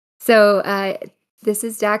So this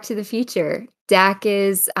is DAC to the future. DAC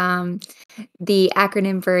is the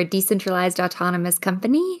acronym for Decentralized Autonomous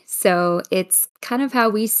Company. So it's kind of how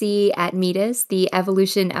we see at Metis the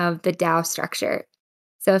evolution of the DAO structure.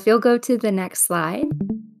 So if you'll go to the next slide.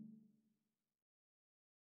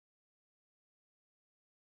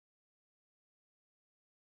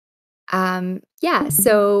 Yeah,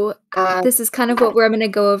 so this is kind of what I'm going to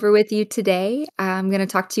go over with you today. I'm going to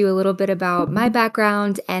talk to you a little bit about my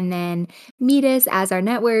background and then Metis as our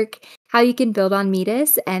network, how you can build on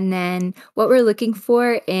Metis, and then what we're looking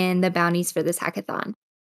for in the bounties for this hackathon.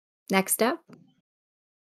 Next up.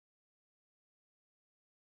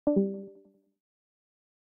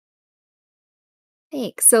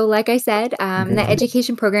 Thanks. So, like I said, the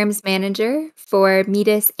education programs manager for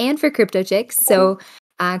Metis and for CryptoChicks. So,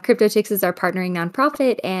 CryptoChicks is our partnering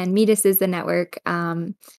nonprofit, and Metis is the network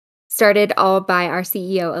started all by our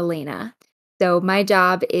CEO, Elena. So, my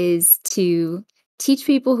job is to teach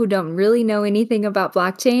people who don't really know anything about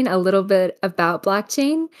blockchain a little bit about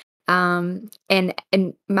blockchain. And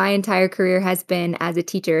my entire career has been as a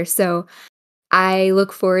teacher. So, I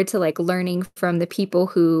look forward to, like, learning from the people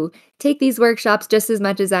who take these workshops just as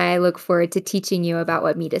much as I look forward to teaching you about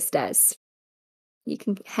what Metis does. You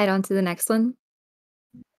can head on to the next one.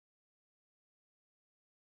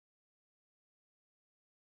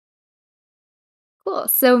 Cool.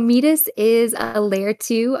 So Metis is a layer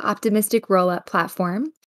 2 optimistic rollup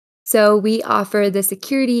platform. So we offer the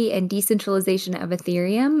security and decentralization of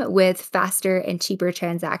Ethereum with faster and cheaper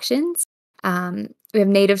transactions. We have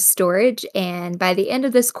native storage, and by the end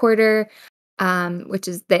of this quarter, which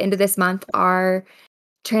is the end of this month, our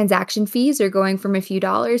transaction fees are going from a few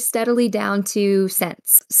dollars steadily down to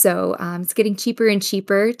cents. So it's getting cheaper and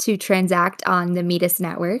cheaper to transact on the Metis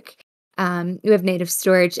network. We have native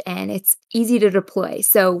storage and it's easy to deploy.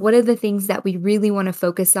 So, one of the things that we really want to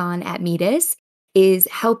focus on at Metis is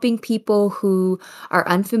helping people who are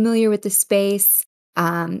unfamiliar with the space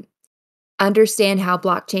um, understand how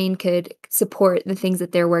blockchain could support the things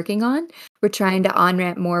that they're working on. We're trying to on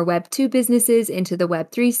ramp more Web 2 businesses into the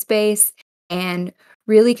Web 3 space and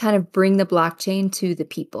really kind of bring the blockchain to the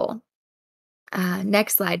people.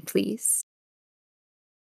 Next slide, please.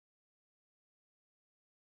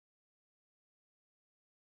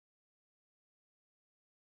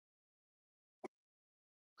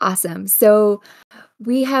 Awesome. So,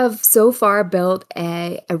 we have so far built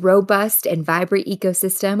a robust and vibrant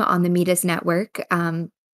ecosystem on the Metis network.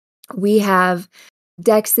 We have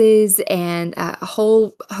DEXs and a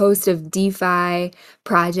whole host of DeFi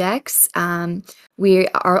projects. We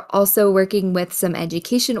are also working with some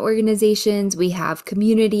education organizations. We have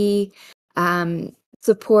community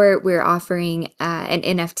support. We're offering an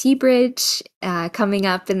NFT bridge coming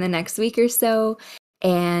up in the next week or so.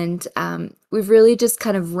 And we've really just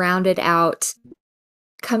kind of rounded out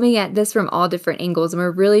coming at this from all different angles, and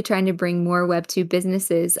we're really trying to bring more Web 2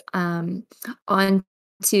 businesses onto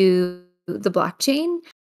the blockchain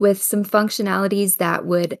with some functionalities that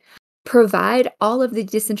would provide all of the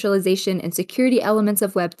decentralization and security elements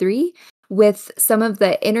of Web 3 with some of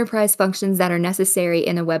the enterprise functions that are necessary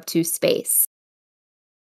in a Web 2 space.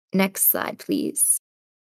 Next slide, please.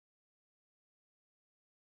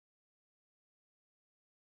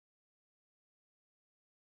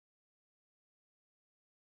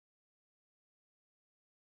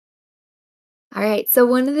 All right. So,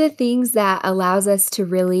 one of the things that allows us to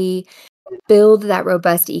really build that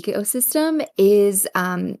robust ecosystem is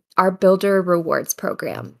our builder rewards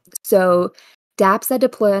program. So, dApps that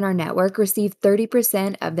deploy on our network receive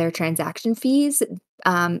 30% of their transaction fees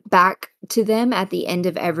back to them at the end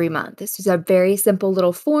of every month. This is a very simple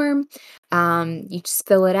little form. You just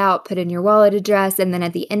fill it out, put in your wallet address, and then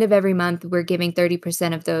at the end of every month, we're giving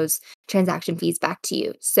 30% of those transaction fees back to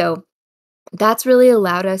you. So, that's really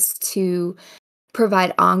allowed us to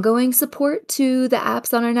provide ongoing support to the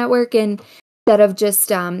apps on our network. And instead of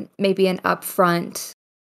just maybe an upfront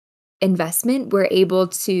investment, we're able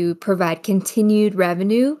to provide continued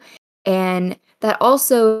revenue. And that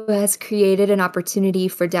also has created an opportunity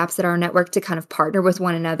for dApps that are on our network to kind of partner with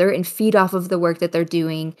one another and feed off of the work that they're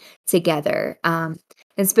doing together.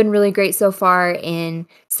 It's been really great so far in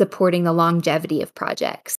supporting the longevity of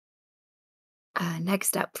projects.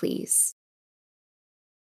 Next up, please.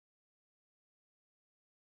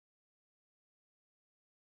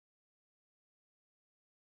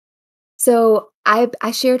 So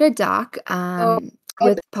I shared a doc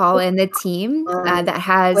with Paul and the team that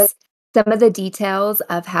has some of the details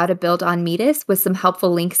of how to build on Metis with some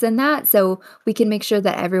helpful links in that. So we can make sure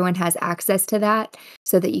that everyone has access to that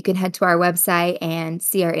so that you can head to our website and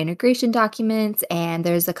see our integration documents. And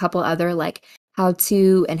there's a couple other like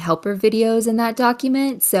how-to and helper videos in that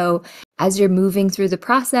document. So as you're moving through the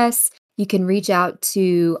process, you can reach out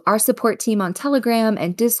to our support team on Telegram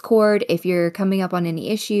and Discord if you're coming up on any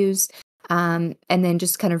issues, and then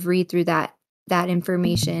just kind of read through that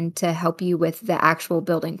information to help you with the actual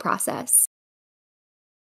building process.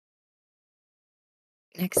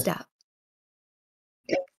 Next up.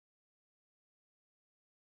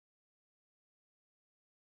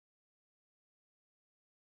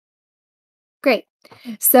 Great.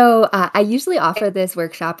 So, I usually offer this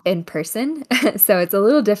workshop in person, so it's a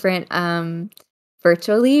little different,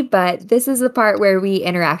 virtually, but this is the part where we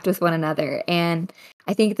interact with one another, and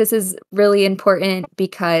I think this is really important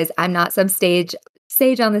because I'm not some sage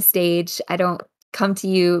on the stage. I don't come to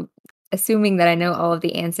you assuming that I know all of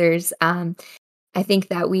the answers. I think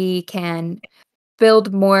that we can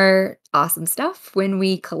build more awesome stuff when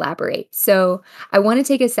we collaborate. So I want to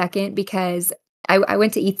take a second because I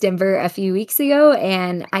went to East Denver a few weeks ago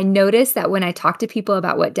and I noticed that when I talked to people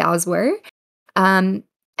about what DAOs were, um,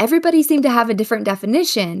 everybody seemed to have a different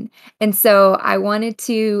definition. And so I wanted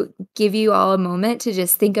to give you all a moment to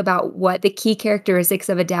just think about what the key characteristics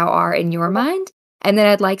of a DAO are in your mind. And then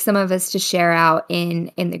I'd like some of us to share out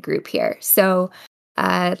in the group here. So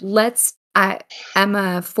I'm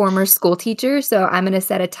a former school teacher, so I'm going to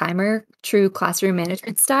set a timer, true classroom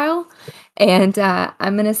management style. And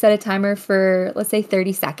I'm going to set a timer for, let's say,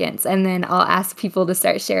 30 seconds. And then I'll ask people to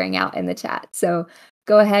start sharing out in the chat. So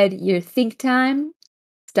go ahead, your think time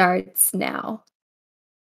starts now.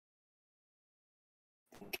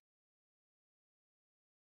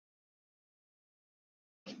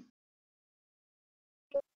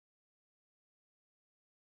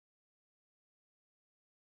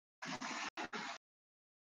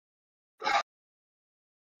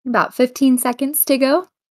 About 15 seconds to go.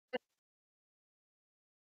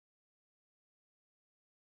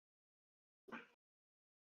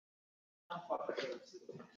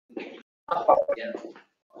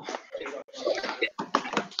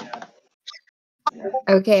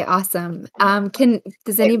 Okay, awesome. Can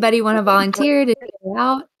does anybody want to volunteer to share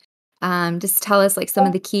out? Just tell us like some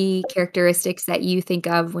of the key characteristics that you think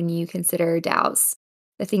of when you consider DAOs,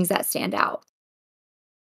 the things that stand out.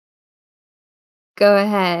 Go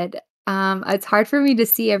ahead. It's hard for me to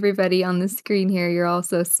see everybody on the screen here. You're all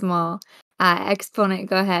so small. Exponent,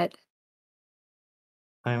 go ahead.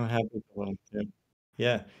 I'm happy to volunteer.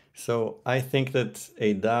 Yeah. So I think that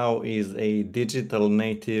a DAO is a digital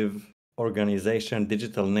native organization,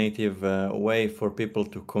 digital native way for people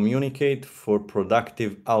to communicate for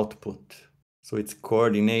productive output. So it's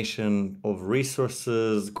coordination of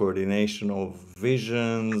resources, coordination of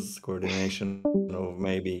visions, coordination of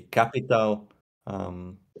maybe capital,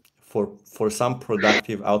 um, for some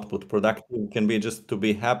productive output. Productive can be just to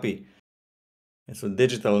be happy. And so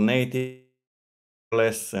digital native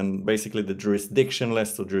less and basically the jurisdiction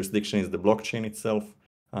less. So jurisdiction is the blockchain itself,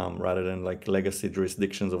 rather than like legacy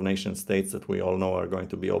jurisdictions of nation states that we all know are going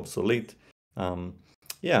to be obsolete. Um,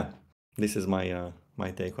 yeah, this is my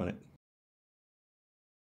take on it.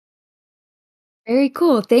 Very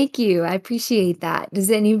cool. Thank you. I appreciate that. Does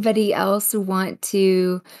anybody else want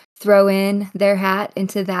to throw in their hat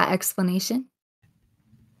into that explanation?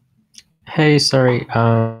 Hey, sorry.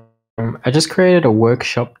 I just created a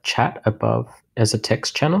workshop chat above as a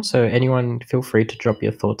text channel, so anyone feel free to drop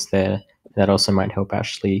your thoughts there. That also might help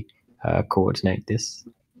Ashley coordinate this.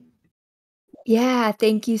 Yeah,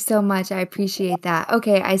 thank you so much. I appreciate that.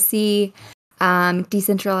 Okay, I see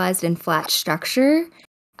decentralized and flat structure.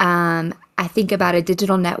 I think about a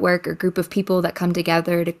digital network or group of people that come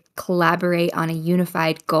together to collaborate on a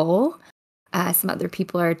unified goal. Some other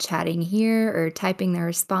people are chatting here or typing their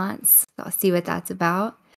response. So I'll see what that's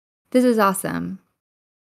about. This is awesome.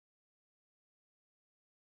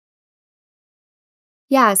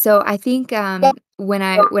 Yeah, so I think when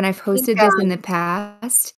I've hosted this in the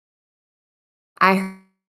past, I heard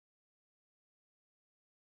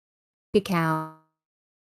account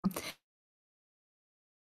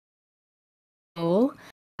goal.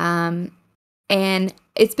 Um, and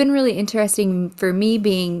it's been really interesting for me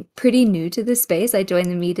being pretty new to this space. I joined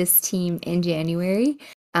the Metis team in January.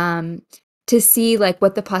 Um, to see like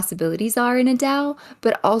what the possibilities are in a DAO,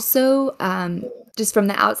 but also just from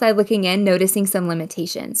the outside looking in, noticing some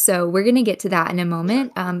limitations. So we're going to get to that in a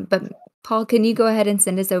moment. But Paul, can you go ahead and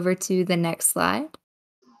send us over to the next slide?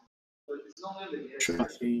 Sure.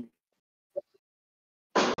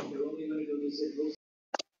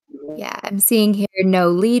 Yeah, I'm seeing here no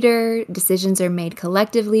leader. Decisions are made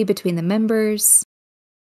collectively between the members.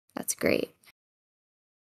 That's great.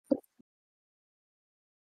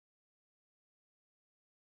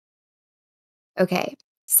 Okay.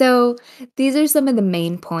 So, these are some of the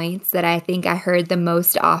main points that I think I heard the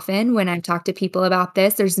most often when I talk to people about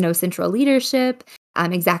this. There's no central leadership,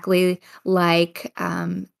 exactly like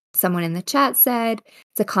someone in the chat said.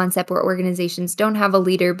 It's a concept where organizations don't have a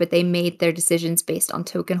leader, but they made their decisions based on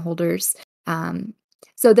token holders. Um,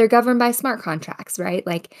 so, they're governed by smart contracts, right?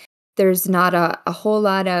 Like, there's not a whole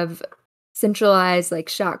lot of centralized like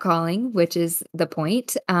shot calling, which is the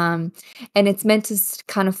point. And it's meant to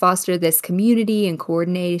kind of foster this community and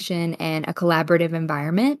coordination and a collaborative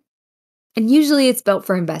environment. And usually it's built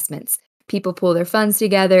for investments. People pull their funds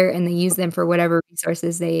together and they use them for whatever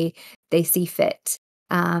resources they see fit.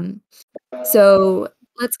 Um, so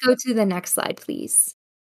let's go to the next slide, please.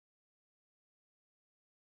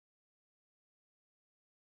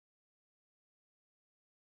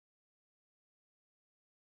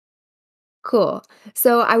 Cool.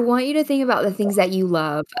 So I want you to think about the things that you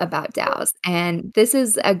love about DAOs. And this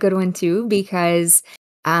is a good one too, because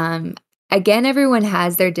um, again, everyone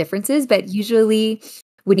has their differences, but usually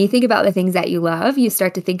when you think about the things that you love, you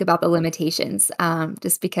start to think about the limitations,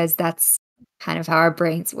 just because that's kind of how our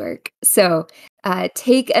brains work. So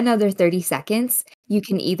take another 30 seconds. You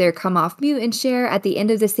can either come off mute and share at the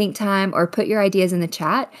end of the sync time or put your ideas in the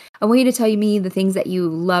chat. I want you to tell me the things that you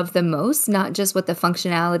love the most, not just what the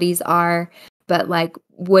functionalities are, but like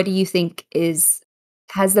what do you think is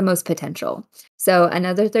has the most potential? So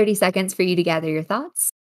another 30 seconds for you to gather your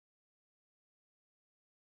thoughts.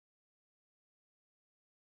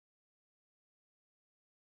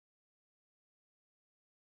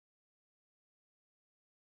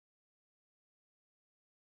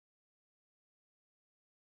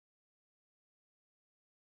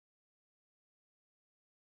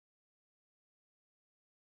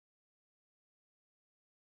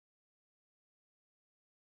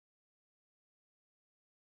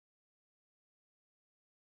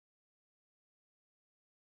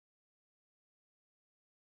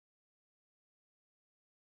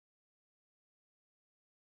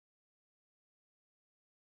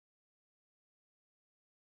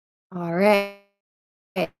 All right.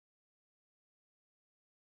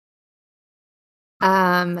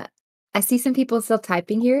 Um I see some people still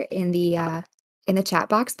typing here in the chat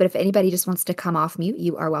box, but if anybody just wants to come off mute,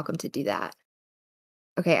 you are welcome to do that.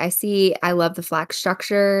 Okay, I see I love the flag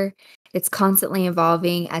structure. It's constantly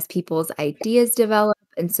evolving as people's ideas develop,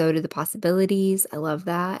 and so do the possibilities. I love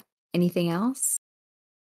that. Anything else?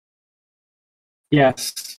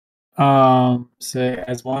 Yes. So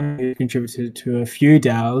as one who contributed to a few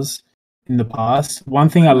DAOs in the past, one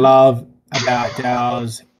thing I love about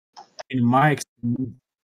DAOs in my experience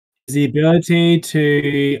is the ability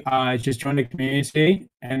to just join the community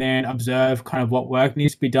and then observe kind of what work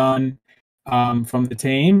needs to be done from the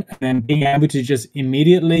team, and then being able to just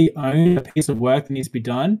immediately own a piece of work that needs to be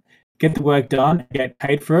done, get the work done, get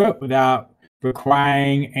paid for it without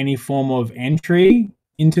requiring any form of entry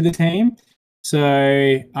into the team. So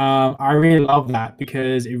I really love that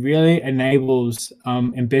because it really enables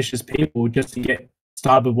ambitious people just to get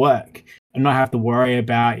started with work and not have to worry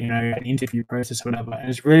about an interview process or whatever.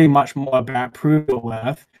 And it's really much more about prove your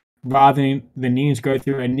worth rather than needing to go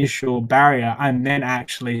through an initial barrier and then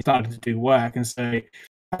actually starting to do work. And so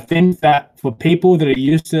I think that for people that are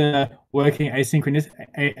used to working async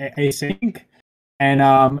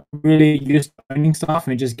and really used to owning stuff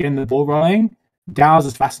and just getting the ball rolling, DAOs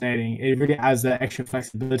is fascinating. It really adds that extra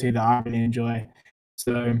flexibility that I really enjoy.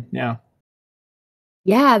 So yeah.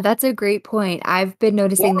 Yeah, that's a great point. I've been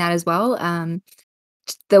noticing that as well.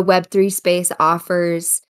 The Web3 space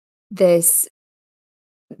offers this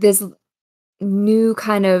this new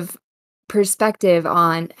kind of perspective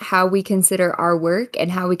on how we consider our work and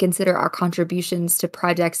how we consider our contributions to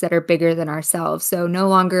projects that are bigger than ourselves. So no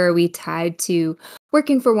longer are we tied to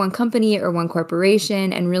working for one company or one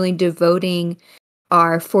corporation and really devoting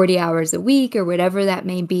our 40 hours a week or whatever that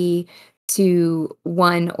may be to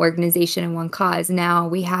one organization and one cause. Now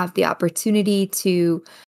we have the opportunity to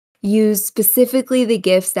use specifically the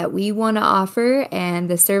gifts that we want to offer and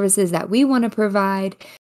the services that we want to provide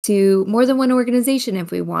to more than one organization if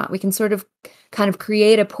we want. We can sort of kind of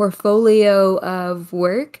create a portfolio of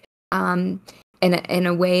work in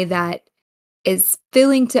a way that is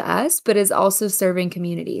filling to us, but is also serving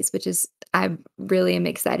communities, which is, I really am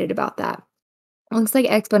excited about that. Looks like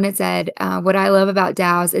Exponent said, what I love about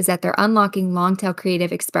DAOs is that they're unlocking long tail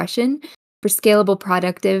creative expression for scalable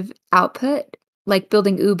productive output. Like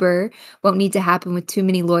building Uber won't need to happen with too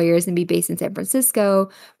many lawyers and be based in San Francisco.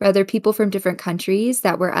 Rather, people from different countries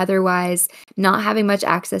that were otherwise not having much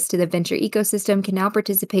access to the venture ecosystem can now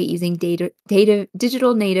participate using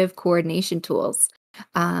digital native coordination tools.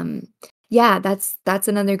 Um, Yeah, that's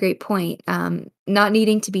another great point. Not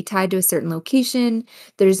needing to be tied to a certain location.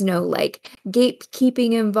 There's no like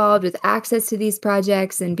gatekeeping involved with access to these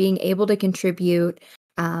projects and being able to contribute.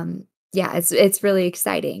 Um, yeah, it's really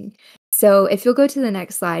exciting. So if you'll go to the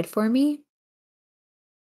next slide for me.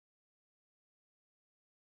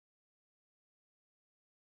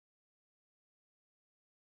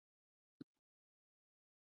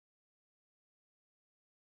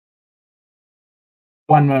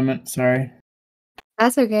 One moment, sorry.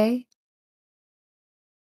 That's okay.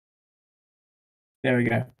 There we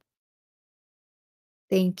go.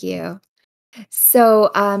 Thank you.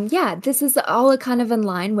 So, yeah, this is all kind of in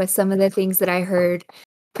line with some of the things that I heard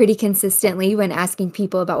pretty consistently when asking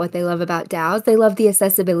people about what they love about DAOs. They love the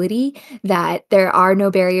accessibility, that there are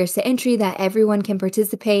no barriers to entry, that everyone can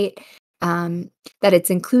participate, that it's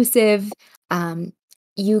inclusive. Um,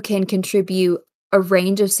 you can contribute a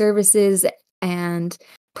range of services and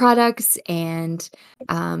products and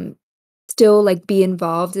still like be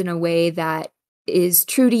involved in a way that is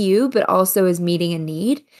true to you, but also is meeting a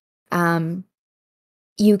need. Um,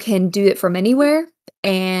 you can do it from anywhere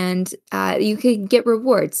and you can get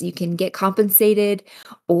rewards. You can get compensated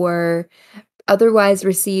or otherwise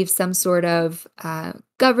receive some sort of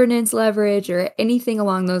governance leverage or anything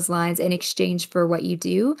along those lines in exchange for what you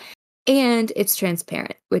do. And it's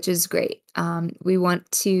transparent, which is great. We want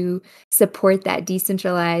to support that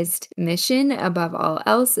decentralized mission above all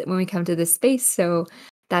else when we come to this space. So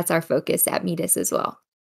that's our focus at Metis as well.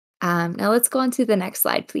 Now let's go on to the next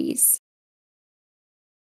slide, please.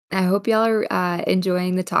 I hope y'all are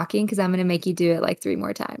enjoying the talking because I'm going to make you do it like 3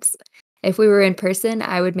 more times. If we were in person,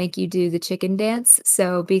 I would make you do the chicken dance.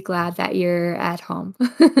 So be glad that you're at home.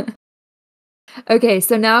 Okay,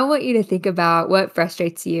 so now I want you to think about what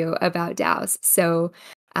frustrates you about DAOs. So,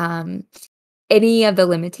 um, any of the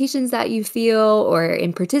limitations that you feel or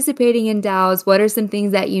in participating in DAOs, what are some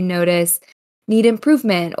things that you notice need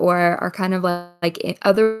improvement or are kind of like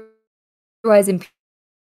otherwise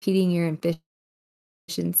impeding your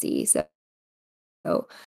efficiency? So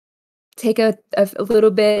take a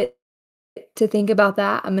little bit to think about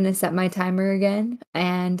that. I'm gonna set my timer again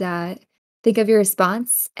and think of your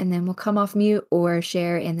response, and then we'll come off mute or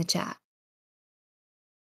share in the chat.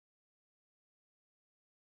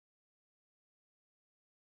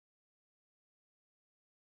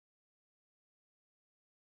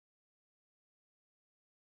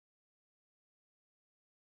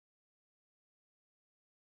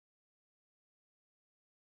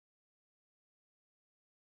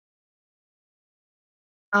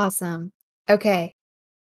 Awesome. Okay.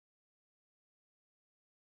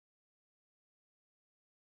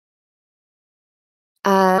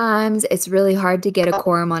 Times it's really hard to get a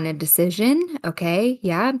quorum on a decision. Okay.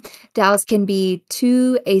 Yeah. DAOs can be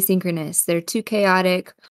too asynchronous. They're too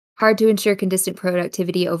chaotic, hard to ensure consistent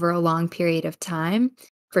productivity over a long period of time,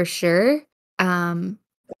 for sure. Um,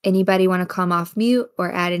 Anybody want to come off mute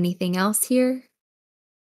or add anything else here?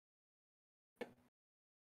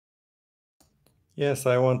 Yes,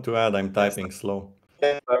 I want to add, I'm typing slow.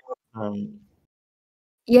 Um,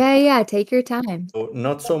 Yeah, take your time. so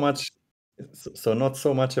not so much, not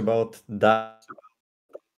so much about that.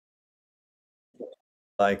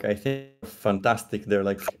 Like I think fantastic. They're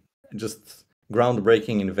like just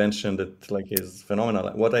groundbreaking invention that like is phenomenal.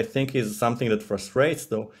 What I think is something that frustrates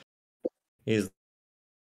though is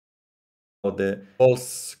the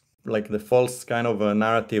false, like the false kind of a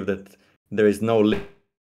narrative that there is no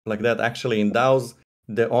like that. Actually, in DAOs,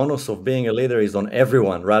 the onus of being a leader is on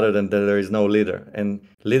everyone rather than that there is no leader. And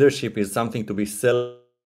leadership is something to be celebrated.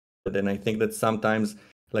 And I think that sometimes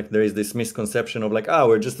like there is this misconception of like,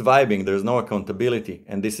 we're just vibing, there's no accountability.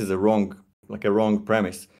 And this is a wrong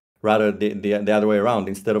premise. Rather the other way around.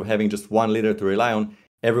 Instead of having just one leader to rely on,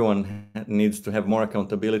 everyone needs to have more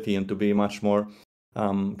accountability and to be much more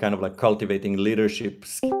kind of like cultivating leadership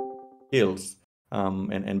skills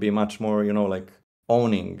and be much more, like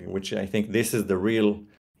owning, which I think this is the real,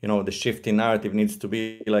 the shift in narrative needs to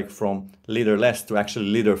be like from leaderless to actually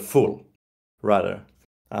leaderful rather.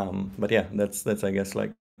 But yeah, that's I guess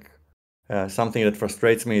like something that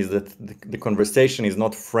frustrates me is that the conversation is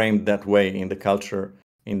not framed that way in the culture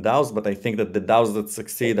in DAOs, but I think that the DAOs that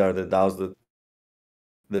succeed are the DAOs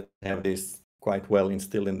that have this quite well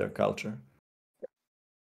instilled in their culture.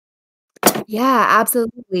 Yeah,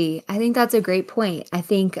 absolutely. I think that's a great point. I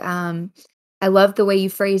think I love the way you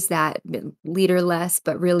phrase that, leaderless,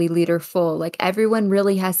 but really leaderful. Like everyone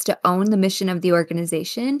really has to own the mission of the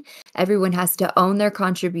organization. Everyone has to own their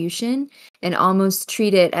contribution and almost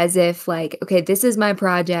treat it as if, like, okay, this is my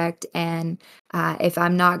project. And if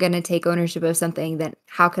I'm not going to take ownership of something, then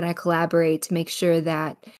how can I collaborate to make sure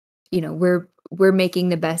that we're making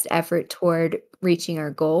the best effort toward reaching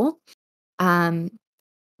our goal. Um,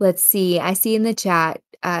 let's see. I see in the chat,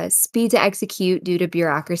 speed to execute due to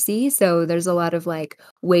bureaucracy. So there's a lot of like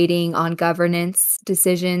waiting on governance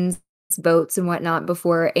decisions, votes, and whatnot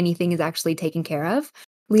before anything is actually taken care of.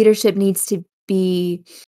 Leadership needs to be,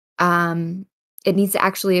 um, it needs to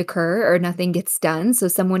actually occur or nothing gets done. So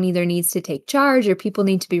someone either needs to take charge or people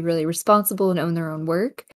need to be really responsible and own their own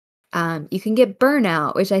work. You can get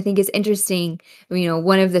burnout, which I think is interesting.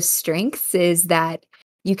 One of the strengths is that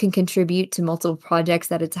you can contribute to multiple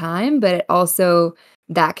projects at a time, but it also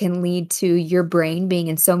that can lead to your brain being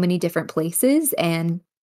in so many different places. And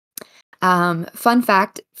fun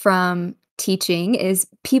fact from teaching is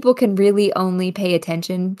people can really only pay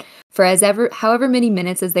attention for however many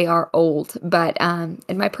minutes as they are old. But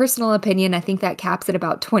in my personal opinion, I think that caps at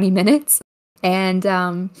about 20 minutes. And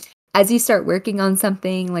as you start working on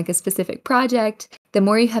something like a specific project, the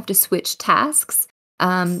more you have to switch tasks,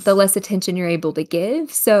 the less attention you're able to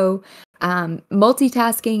give. So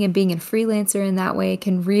multitasking and being a freelancer in that way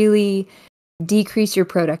can really decrease your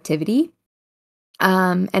productivity.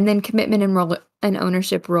 And then commitment and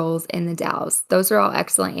ownership roles in the DAOs. Those are all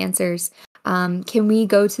excellent answers. Can we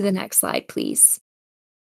go to the next slide, please?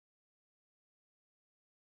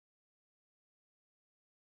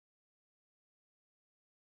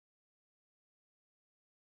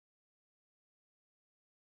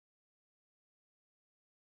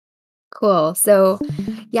 Cool. So,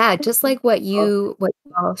 yeah, just like what you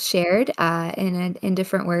all shared in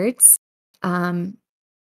different words, um,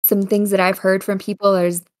 some things that I've heard from people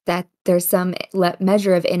is that there's some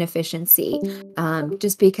measure of inefficiency,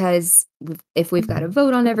 just because if we've got to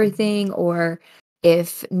vote on everything, or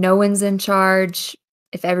if no one's in charge,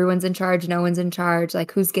 if everyone's in charge, no one's in charge,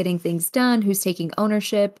 like who's getting things done, who's taking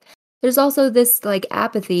ownership. There's also this like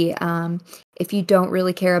apathy. If you don't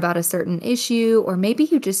really care about a certain issue, or maybe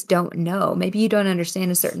you just don't know, maybe you don't understand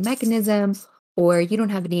a certain mechanism, or you don't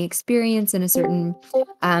have any experience in a certain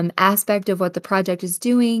aspect of what the project is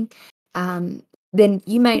doing, then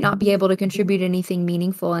you might not be able to contribute anything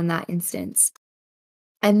meaningful in that instance.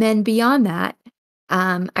 And then beyond that,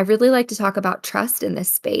 I really like to talk about trust in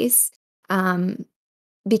this space,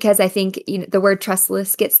 because I think the word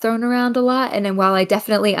trustless gets thrown around a lot. And then while I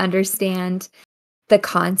definitely understand the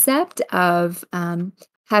concept of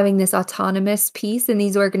having this autonomous piece in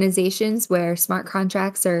these organizations where smart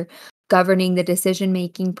contracts are governing the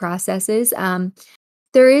decision-making processes,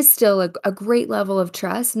 there is still a great level of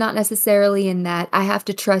trust, not necessarily in that I have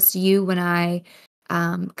to trust you when I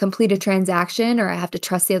complete a transaction, or I have to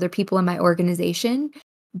trust the other people in my organization.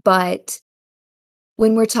 But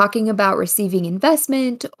when we're talking about receiving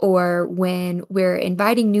investment, or when we're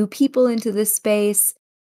inviting new people into this space,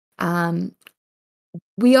 um,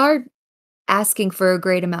 we are asking for a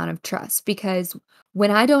great amount of trust, because when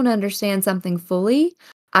I don't understand something fully,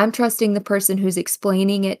 I'm trusting the person who's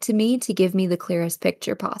explaining it to me to give me the clearest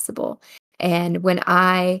picture possible. And when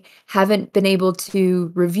I haven't been able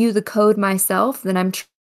to review the code myself, then I'm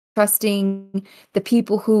trusting the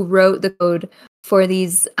people who wrote the code for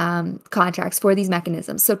these contracts, for these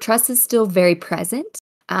mechanisms. So trust is still very present.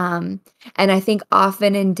 And I think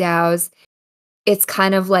often in DAOs, it's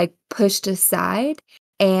kind of like pushed aside.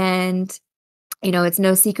 And it's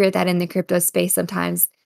no secret that in the crypto space, sometimes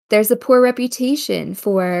there's a poor reputation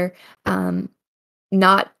for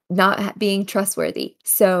not being trustworthy.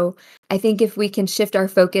 So I think if we can shift our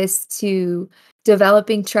focus to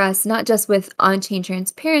developing trust, not just with on-chain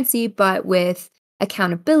transparency, but with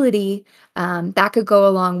accountability, that could go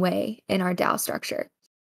a long way in our DAO structure.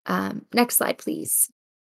 Next slide, please.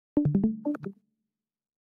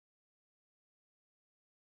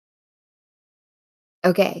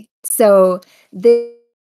 Okay, so this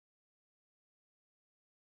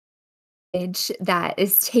that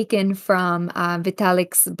is taken from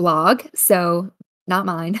Vitalik's blog, so not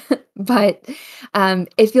mine. But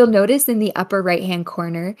if you'll notice in the upper right-hand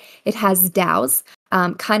corner, it has DAOs,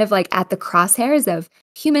 kind of like at the crosshairs of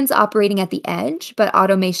humans operating at the edge, but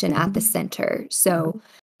automation at the center. So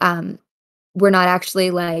we're not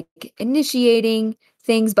actually like initiating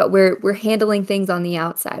things, but we're handling things on the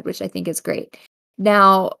outside, which I think is great.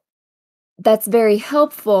 Now, that's very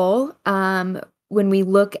helpful when we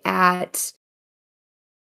look at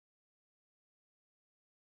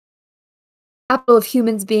capital of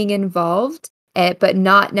humans being involved, but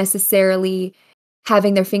not necessarily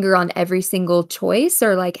having their finger on every single choice,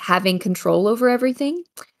 or like having control over everything.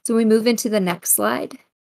 So we move into the next slide.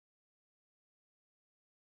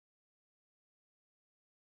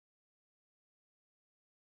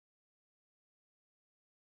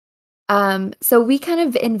 So we kind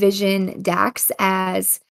of envision DAX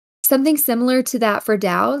as something similar to that for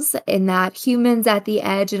DAOs in that humans at the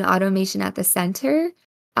edge and automation at the center,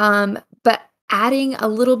 but adding a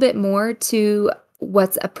little bit more to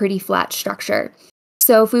what's a pretty flat structure.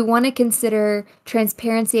 So if we want to consider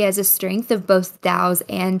transparency as a strength of both DAOs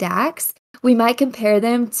and DACs, we might compare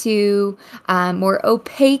them to more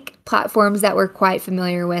opaque platforms that we're quite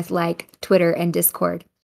familiar with, like Twitter and Discord.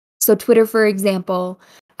 So Twitter, for example,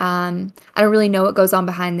 I don't really know what goes on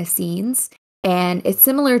behind the scenes. And it's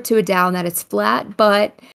similar to a DAO in that it's flat,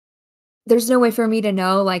 but there's no way for me to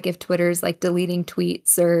know like if Twitter's like deleting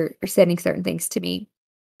tweets or sending certain things to me.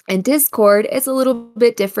 And Discord is a little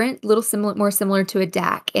bit different, a little similar, more similar to a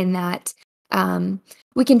DAC in that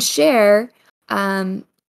we can share,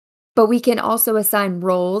 but we can also assign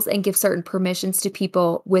roles and give certain permissions to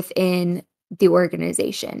people within the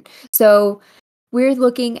organization. So we're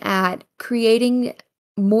looking at creating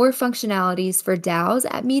more functionalities for DAOs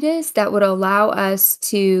at Metis that would allow us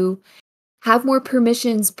to have more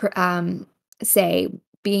permissions, say,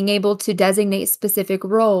 being able to designate specific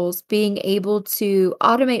roles, being able to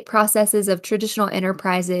automate processes of traditional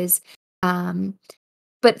enterprises,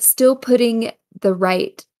 but still putting the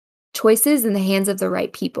right choices in the hands of the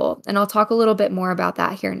right people. And I'll talk a little bit more about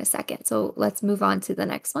that here in a second. So let's move on to the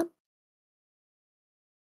next one.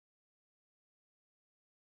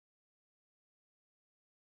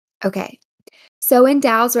 Okay. So in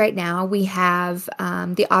DAOs right now, we have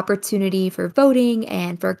the opportunity for voting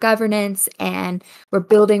and for governance, and we're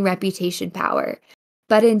building reputation power.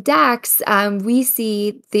 But in DACs, we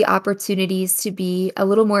see the opportunities to be a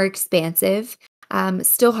little more expansive,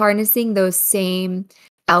 still harnessing those same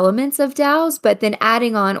elements of DAOs, but then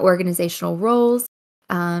adding on organizational roles,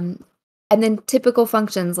 and then typical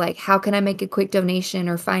functions like how can I make a quick donation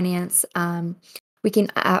or finance. We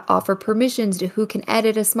can offer permissions to who can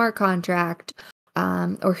edit a smart contract,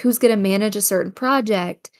 or who's going to manage a certain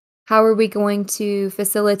project. How are we going to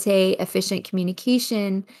facilitate efficient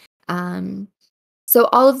communication? So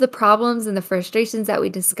all of the problems and the frustrations that we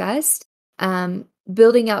discussed,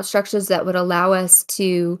 building out structures that would allow us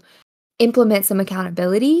to implement some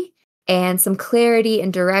accountability and some clarity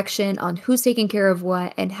and direction on who's taking care of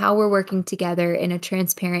what and how we're working together in a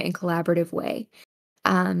transparent and collaborative way.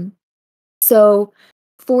 So,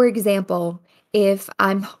 for example, if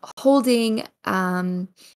I'm holding,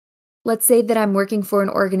 let's say that I'm working for an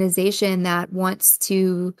organization that wants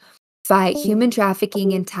to fight human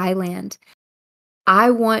trafficking in Thailand, I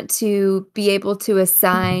want to be able to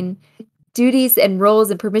assign duties and roles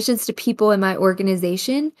and permissions to people in my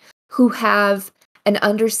organization who have an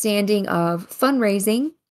understanding of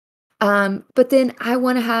fundraising. But then I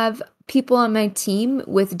want to have people on my team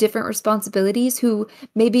with different responsibilities who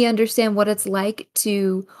maybe understand what it's like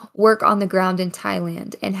to work on the ground in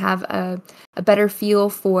Thailand and have a better feel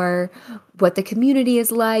for what the community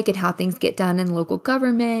is like and how things get done in local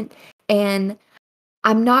government. And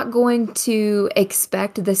I'm not going to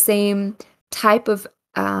expect the same type of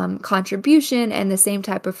contribution and the same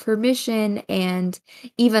type of permission and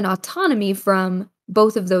even autonomy from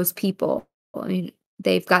both of those people. I mean,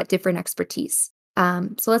 they've got different expertise.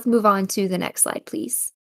 So let's move on to the next slide,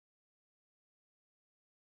 please.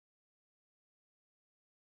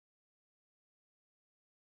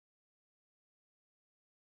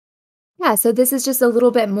 Yeah, so this is just a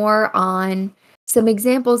little bit more on some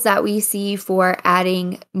examples that we see for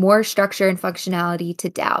adding more structure and functionality to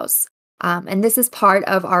DAOs. And this is part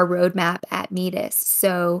of our roadmap at Metis.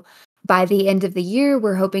 So by the end of the year,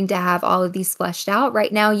 we're hoping to have all of these fleshed out.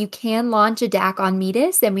 Right now, you can launch a DAC on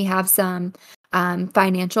Metis, and we have some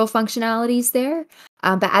financial functionalities there.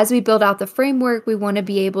 But as we build out the framework, we want to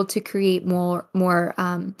be able to create more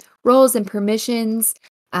roles and permissions,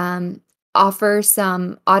 offer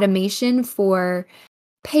some automation for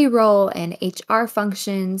payroll and HR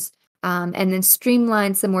functions, and then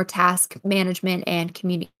streamline some more task management and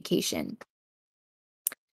communication.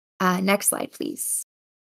 Next slide, please.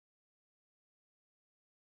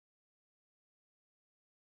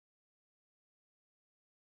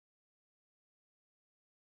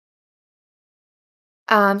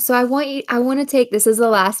 So I want to take this is the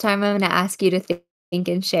last time I'm going to ask you to think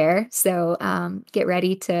and share. So get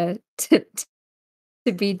ready to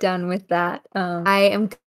be done with that. I am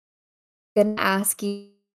going to ask you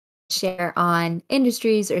to share on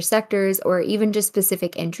industries or sectors or even just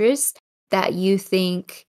specific interests that you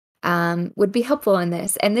think would be helpful in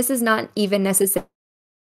this. And this is not even necessarily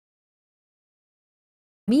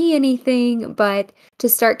me anything, but to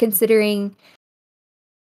start considering,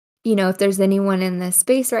 if there's anyone in this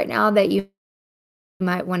space right now that you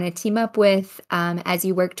might want to team up with as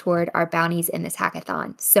you work toward our bounties in this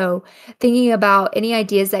hackathon. So thinking about any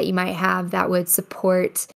ideas that you might have that would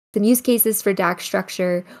support some use cases for DAC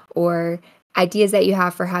structure or ideas that you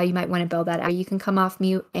have for how you might want to build that out, you can come off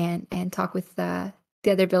mute and talk with the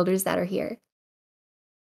other builders that are here.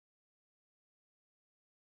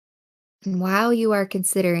 And while you are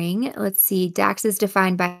considering, let's see, DAX is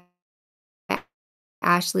defined by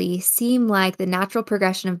Ashley seem like the natural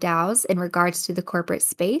progression of DAOs in regards to the corporate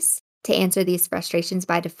space to answer these frustrations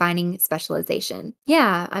by defining specialization.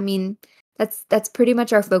 Yeah, I mean, that's pretty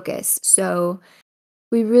much our focus. So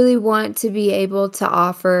we really want to be able to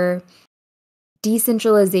offer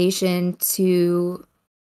decentralization to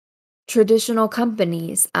traditional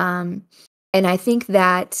companies. And I think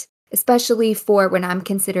that especially for when I'm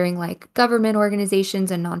considering like government organizations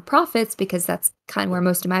and nonprofits, because that's kind of where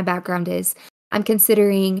most of my background is, I'm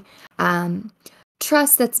considering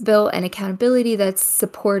trust that's built and accountability that's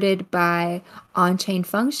supported by on-chain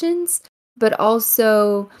functions, but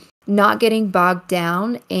also not getting bogged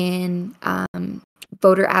down in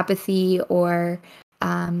voter apathy or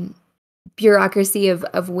bureaucracy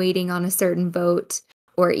of waiting on a certain vote,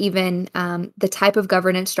 or even the type of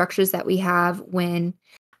governance structures that we have when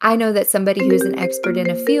I know that somebody who is an expert in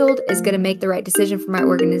a field is going to make the right decision for my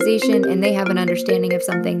organization, and they have an understanding of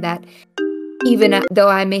something that even though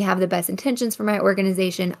I may have the best intentions for my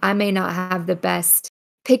organization, I may not have the best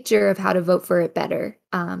picture of how to vote for it better,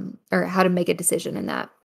 or how to make a decision in that.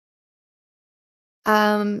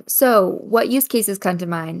 So what use cases come to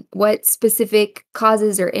mind? What specific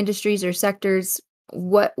causes or industries or sectors,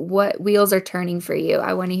 what wheels are turning for you?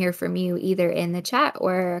 I want to hear from you either in the chat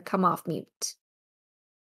or come off mute.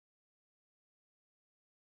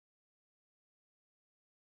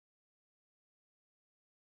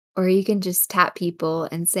 Or you can just tap people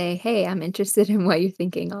and say, hey, I'm interested in what you're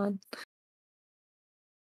thinking on.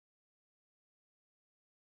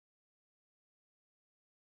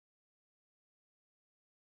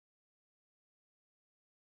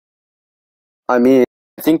 I mean,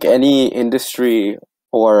 I think any industry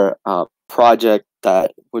or project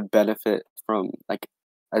that would benefit from, like,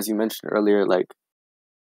 as you mentioned earlier, like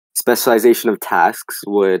specialization of tasks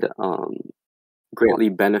would greatly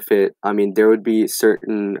benefit. I mean, there would be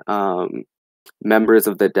certain members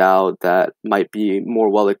of the DAO that might be more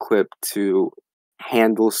well equipped to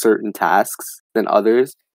handle certain tasks than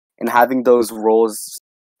others, and having those roles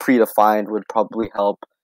predefined would probably help,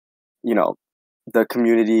 you know, the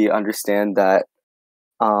community understand that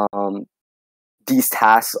these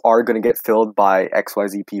tasks are going to get filled by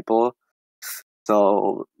XYZ people.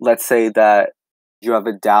 So let's say that you have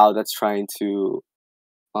a DAO that's trying to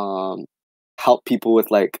help people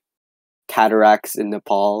with like cataracts in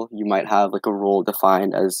Nepal. You might have like a role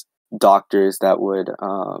defined as doctors that would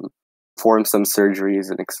perform some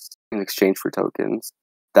surgeries in exchange for tokens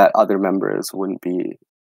that other members wouldn't be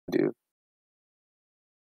do.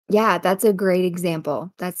 Yeah, that's a great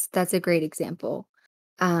example. That's a great example.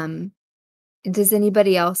 Does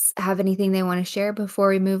anybody else have anything they want to share before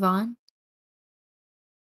we move on?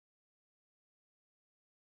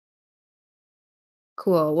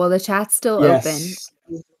 Cool. Well, the chat's still open. Yes.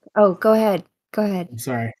 Oh, go ahead. Go ahead. I'm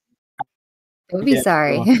sorry. Don't be Yeah,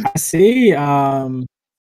 sorry. sure. I see. Yeah,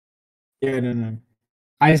 no.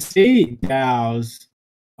 I see DAOs,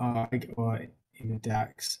 or even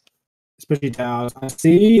DAX, especially DAOs. I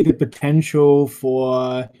see the potential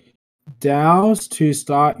for DAOs to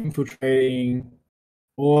start infiltrating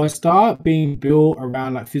or start being built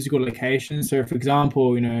around like physical locations. So, for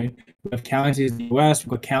example, we have counties in the US,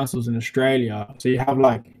 we've got councils in Australia. So you have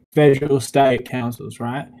like federal state councils,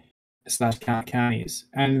 right? Slash counties,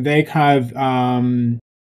 and they kind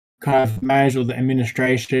of manage all the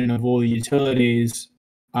administration of all the utilities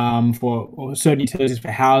for certain utilities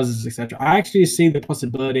for houses, etc. I actually see the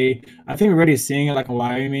possibility. I think we're already seeing it like in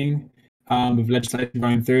Wyoming, with legislation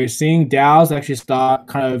going through, seeing DAOs actually start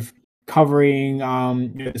kind of covering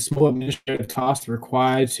the small administrative tasks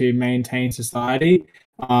required to maintain society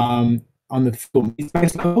on the physical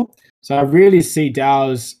space level. So I really see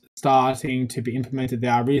DAOs starting to be implemented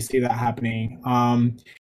there. I really see that happening.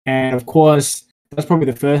 And of course, that's probably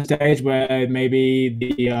the first stage where maybe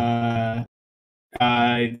the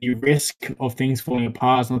risk of things falling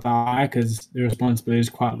apart is not that high because the responsibility is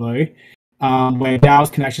quite low. Where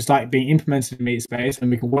DAOs can actually start being implemented in Meet Space,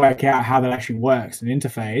 and we can work out how that actually works and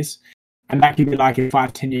interface. And that could be like a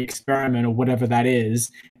 5-10 year experiment or whatever that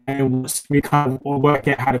is. And once we kind of work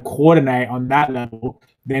out how to coordinate on that level,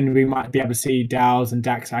 then we might be able to see DAOs and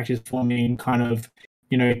DAX actually forming kind of,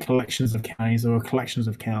 collections of counties or collections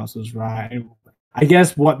of councils, right? And I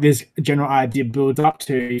guess what this general idea builds up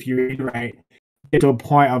to, if you reiterate, get to a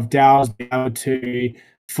point of DAOs being able to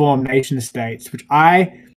form nation states, which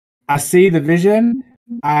I see the vision.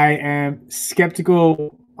 I am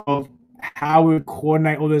skeptical of how we would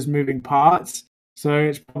coordinate all those moving parts. So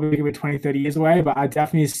it's probably going to be 20, 30 years away, but I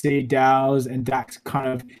definitely see DAOs and DACs kind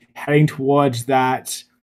of heading towards that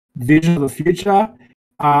vision of the future.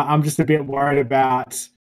 I'm just a bit worried about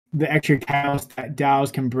the extra chaos that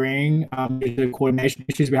DAOs can bring, the coordination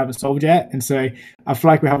issues we haven't solved yet. And so I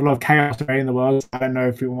feel like we have a lot of chaos already in the world. I don't know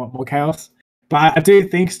if we want more chaos. But I do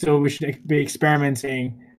think still we should be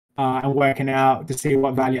experimenting and working out to see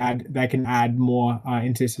what value add they can add more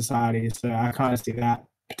into society. So I kind of see that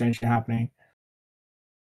potentially happening.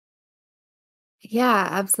 Yeah,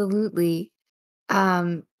 absolutely.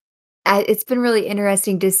 Um, it's been really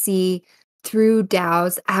interesting to see through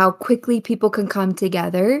DAOs how quickly people can come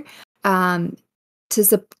together um,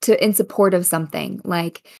 to in support of something.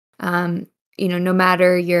 Like, no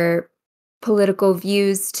matter your political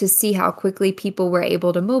views, to see how quickly people were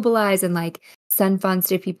able to mobilize and like send funds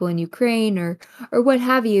to people in Ukraine or what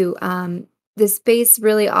have you. This space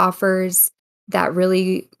really offers that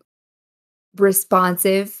really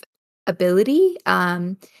responsive ability.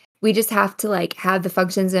 We just have to like have the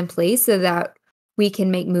functions in place so that we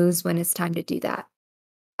can make moves when it's time to do that.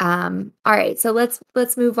 All right, so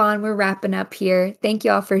let's move on. We're wrapping up here. Thank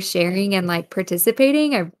you all for sharing and like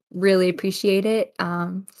participating. I really appreciate it.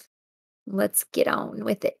 Let's get on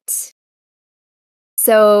with it.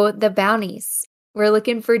 So the bounties. We're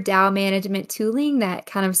looking for DAO management tooling that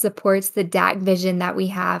kind of supports the DAC vision that we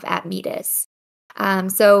have at Metis.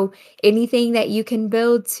 So anything that you can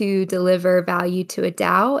build to deliver value to a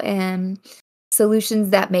DAO and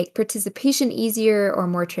solutions that make participation easier or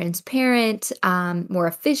more transparent, more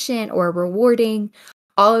efficient or rewarding,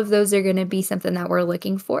 all of those are going to be something that we're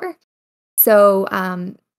looking for. So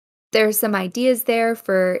there's some ideas there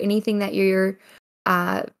for anything that you're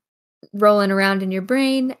rolling around in your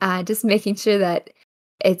brain, just making sure that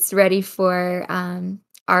it's ready for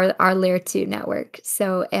our layer 2 network.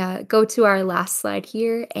 So go to our last slide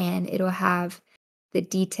here and it'll have the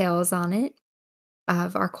details on it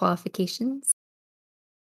of our qualifications.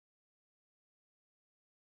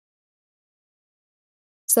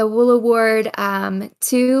 So we'll award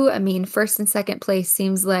 2, I mean, first and second place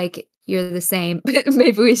seems like you're the same, but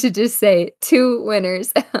maybe we should just say 2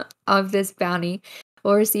 winners of this bounty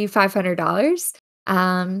will receive $500.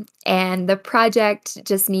 And the project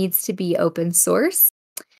just needs to be open source,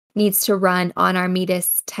 needs to run on our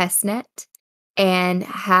Metis testnet, and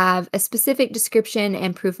have a specific description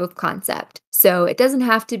and proof of concept. So it doesn't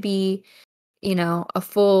have to be, a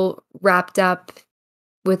full wrapped up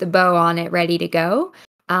with a bow on it, ready to go.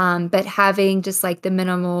 But having just like the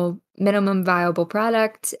minimum viable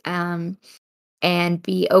product and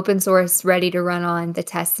be open source, ready to run on the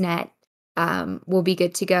testnet will be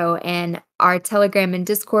good to go. And our Telegram and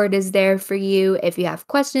Discord is there for you if you have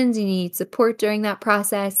questions, you need support during that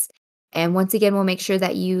process. And once again, we'll make sure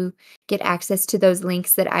that you get access to those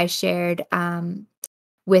links that I shared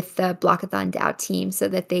with the Blockathon DAO team so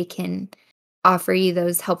that they can offer you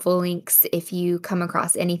those helpful links if you come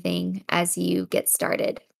across anything as you get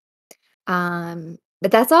started. But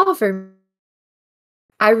that's all for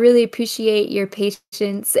I really appreciate your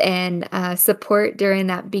patience and support during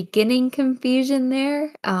that beginning confusion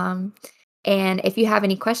there. And if you have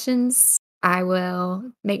any questions, I will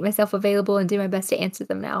make myself available and do my best to answer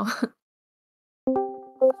them now.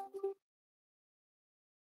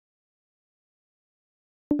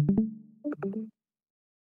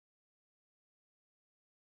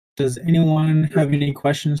 Does anyone have any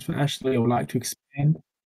questions for Ashley or would like to expand?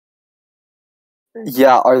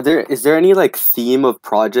 Yeah, is there any like theme of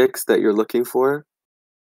projects that you're looking for?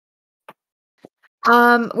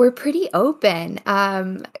 We're pretty open.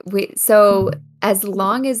 So as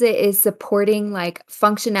long as it is supporting like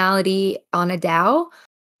functionality on a DAO,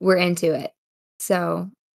 we're into it.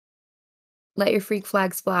 So let your freak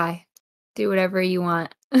flags fly. Do whatever you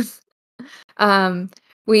want.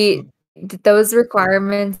 We those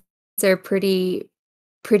requirements are pretty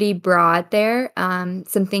broad there.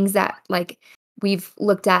 Some things that like we've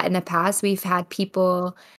looked at in the past, we've had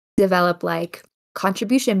people develop like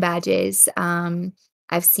contribution badges.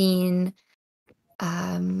 I've seen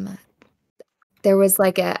there was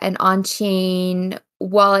like an on-chain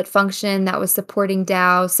wallet function that was supporting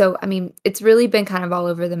DAO. So I mean, it's really been kind of all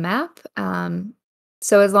over the map.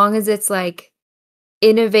 So as long as it's like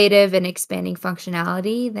innovative and expanding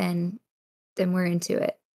functionality, then we're into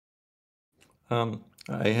it.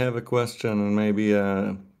 I have a question and maybe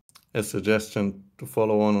a suggestion to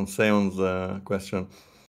follow on Seon's question.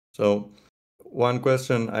 So one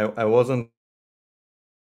question I wasn't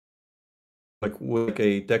like with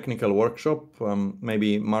a technical workshop,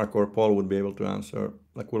 maybe Mark or Paul would be able to answer.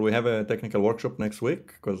 Like, will we have a technical workshop next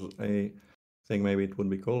week? Because I think maybe it would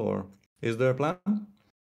be cool, or is there a plan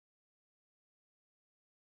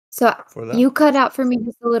So for that? you cut out for me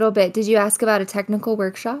just a little bit. Did you ask about a technical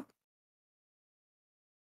workshop?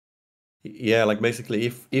 Yeah, like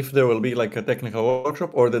basically if there will be like a technical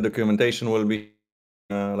workshop, or the documentation will be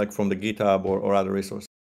like from the GitHub or other resources.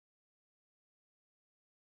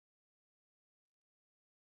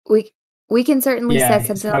 We can certainly Yeah, set he's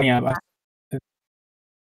something cutting up. out.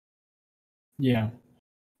 Yeah.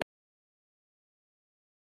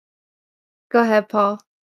 Go ahead, Paul.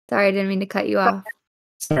 Sorry, I didn't mean to cut you off.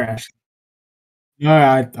 Sorry, Ashley. No,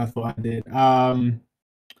 I thought I did.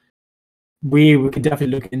 We could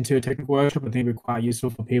definitely look into a technical workshop. I think it'd be quite useful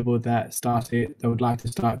for people that would like to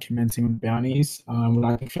start commencing with bounties. Would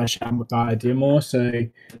like to flesh out the idea more. So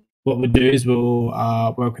what we'll do is we'll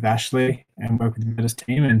work with Ashley and work with the Metis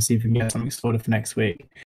team and see if we can get something sorted for next week.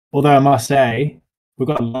 Although I must say, we've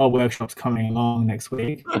got a lot of workshops coming along next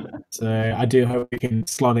week. So I do hope we can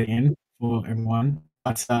slot it in for everyone.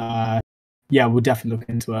 But yeah, we'll definitely look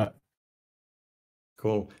into it.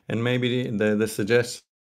 Cool. And maybe the suggestion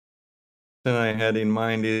I had in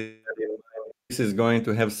mind is this is going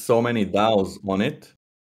to have so many DAOs on it.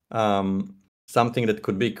 Something that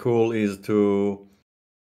could be cool is to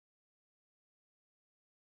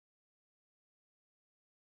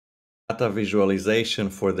data visualization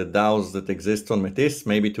for the DAOs that exist on Metis,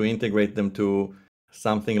 maybe to integrate them to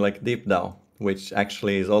something like DeepDAO, which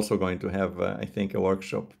actually is also going to have, I think, a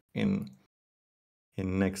workshop in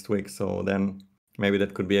next week. So then maybe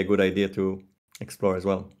that could be a good idea to explore as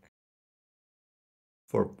well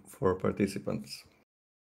for participants.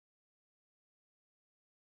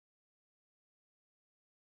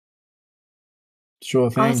 Sure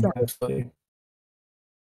thing. Awesome. Absolutely.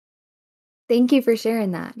 Thank you for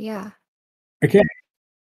sharing that. Yeah. Okay.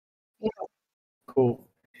 Yeah. Cool.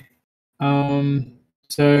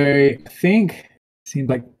 So I think seems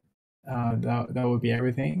like that would be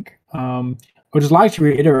everything. I would just like to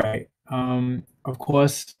reiterate. Of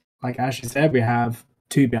course, like Ashley said, we have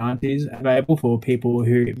 2 bounties available for people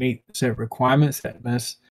who meet certain requirements that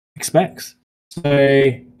Metis expects.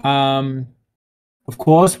 So, of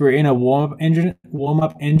course, we're in a warm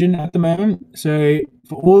up engine at the moment. So,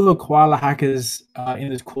 for all the koala hackers in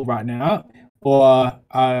this call right now, or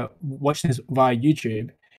watching this via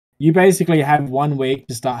YouTube, you basically have 1 week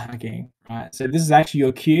to start hacking. Right. So this is actually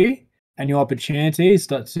your cue and your opportunity to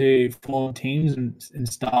start to form teams and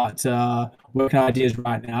start working on ideas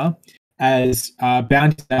right now, as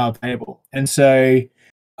bounties are available. And so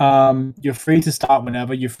you're free to start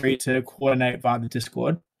whenever. You're free to coordinate via the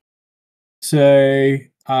Discord. So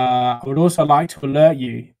I would also like to alert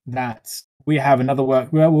you that we have another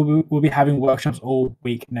we'll be having workshops all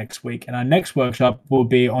week next week, and our next workshop will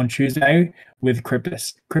be on Tuesday with Crypto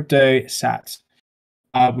Sats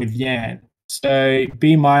with Yan. So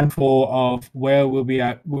be mindful of where we'll be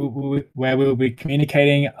at, where we'll be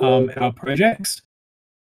communicating our projects,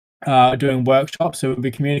 doing workshops. So we'll be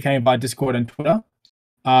communicating by Discord and Twitter.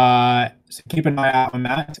 So keep an eye out on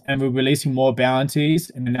that, and we're releasing more bounties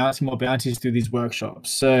and announcing more bounties through these workshops.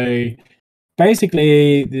 So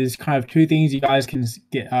basically, there's kind of 2 things you guys can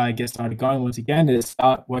get started going. Once again, is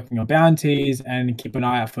start working on bounties and keep an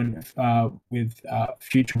eye out for with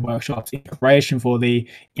future workshops in preparation for the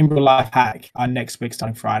in real life hack next week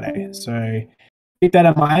starting Friday. So keep that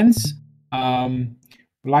in mind.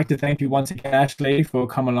 I'd like to thank you once again, Ashley, for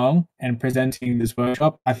coming along and presenting this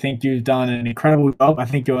workshop. I think you've done an incredible job. I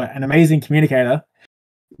think you're an amazing communicator,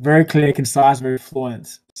 very clear, concise, very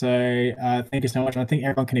fluent. So thank you so much. And I think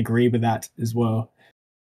everyone can agree with that as well.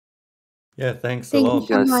 Yeah, thanks a Thank you lot.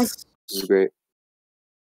 so much. Yes, this is great.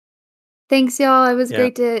 Thanks, y'all. It was Yeah.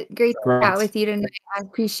 great to Great. chat with you tonight. I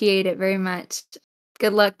appreciate it very much.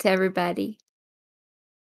 Good luck to everybody.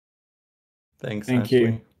 Thanks, Thank Ashley.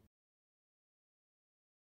 you.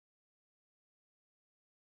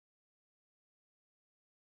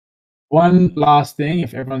 One last thing,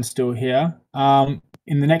 if everyone's still here,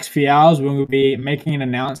 in the next few hours, we will be making an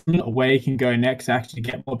announcement of where you can go next to actually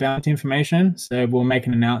get more bounty information. So we'll make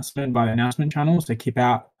an announcement by the announcement channel. So keep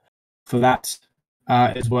out for that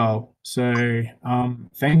as well. So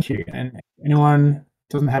thank you. And if anyone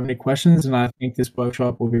doesn't have any questions, and I think this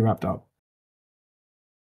workshop will be wrapped up.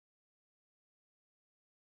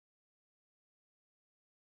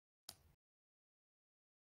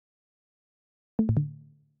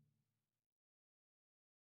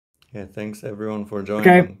 Yeah, thanks everyone for joining.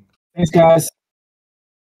 Okay. Thanks, guys.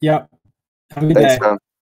 Yep. Have a good Thanks, day. man.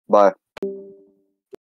 Bye.